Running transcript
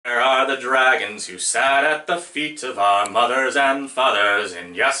the dragons who sat at the feet of our mothers and fathers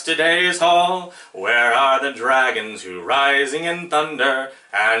in yesterday's hall? Where are the dragons who, rising in thunder,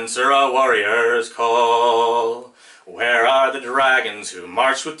 answer a warrior's call? Where are the dragons who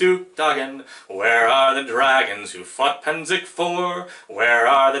marched with Duke Duggan? Where are the dragons who fought Pennsic 4? Where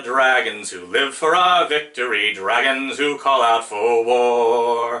are the dragons who live for our victory? Dragons who call out for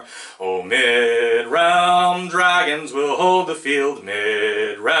war. Oh, mid-realm dragons will hold the field,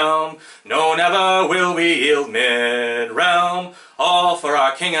 mid-realm. No, never will we yield, mid-realm. All for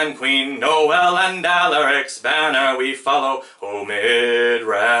our king and queen, Noel and Alaric's banner we follow, oh, mid-realm.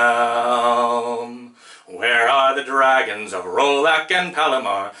 Where are the dragons of Rolak and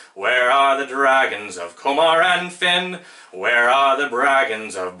Palomar? Where are the dragons of Comar and Finn? Where are the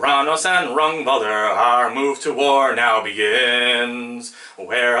dragons of Branos and Rungvalder? Our move to war now begins.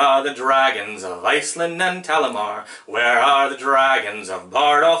 Where are the dragons of Iceland and Talamar? Where are the dragons of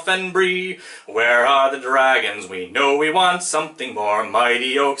Bardolph and Bree? Where are the dragons? We know we want something more.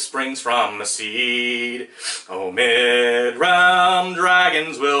 Mighty oak springs from the seed. Oh, mid-realm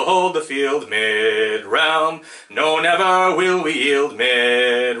dragons will hold the field, mid-realm. No, never will we yield,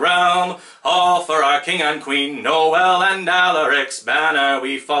 mid-realm. All for our king and queen, Noel and Alaric's banner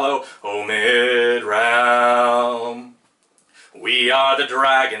we follow, oh, mid-realm. We are the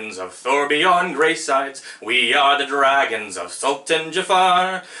dragons of Thorbjorn Greysides. We are the dragons of Sultan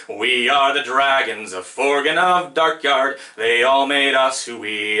Jafar. We are the dragons of Forgan of Darkyard. They all made us who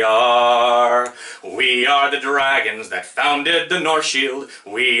we are. We are the dragons that founded the North Shield.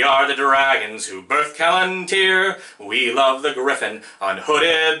 We are the dragons who birthed Callantir. We love the griffin,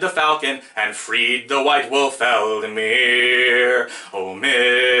 unhooded the falcon, and freed the white wolf Eldemir. Oh,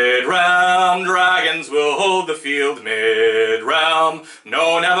 mid-realm dragons will hold the field, mid-realm.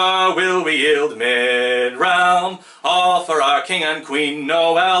 No, never will we yield, mid-realm. All for our king and queen,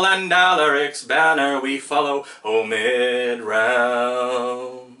 Noel and Alaric's banner we follow, oh, mid-realm.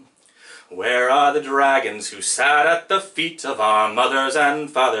 Where are the dragons who sat at the feet of our mothers and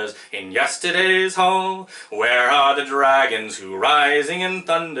fathers in yesterday's hall? Where are the dragons who, rising in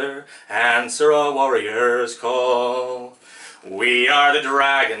thunder, answer a warrior's call? We are the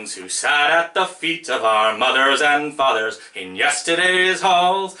dragons who sat at the feet of our mothers and fathers in yesterday's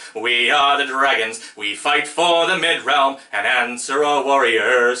halls. We are the dragons, we fight for the mid-realm and answer a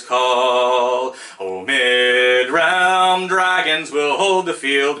warrior's call. Oh, mid-realm dragons will hold the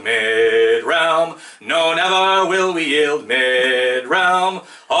field, mid-realm. No, never will we yield, mid-realm.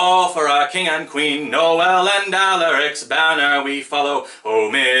 All for our king and queen, Noel and Alaric's banner we follow, oh,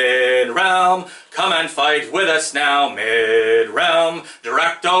 mid-realm. Come and fight with us now, mid-realm.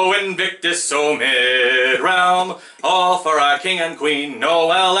 Directo Invictus, oh, mid-realm. All for our king and queen,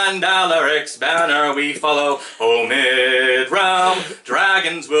 Noel and Alaric's banner we follow, oh, mid-realm.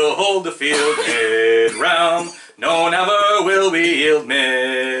 Dragons will hold the field, mid-realm. No, never will we yield,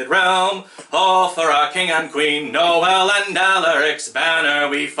 mid-realm. All for our king and queen, Noel and Alaric's banner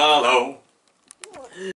we follow.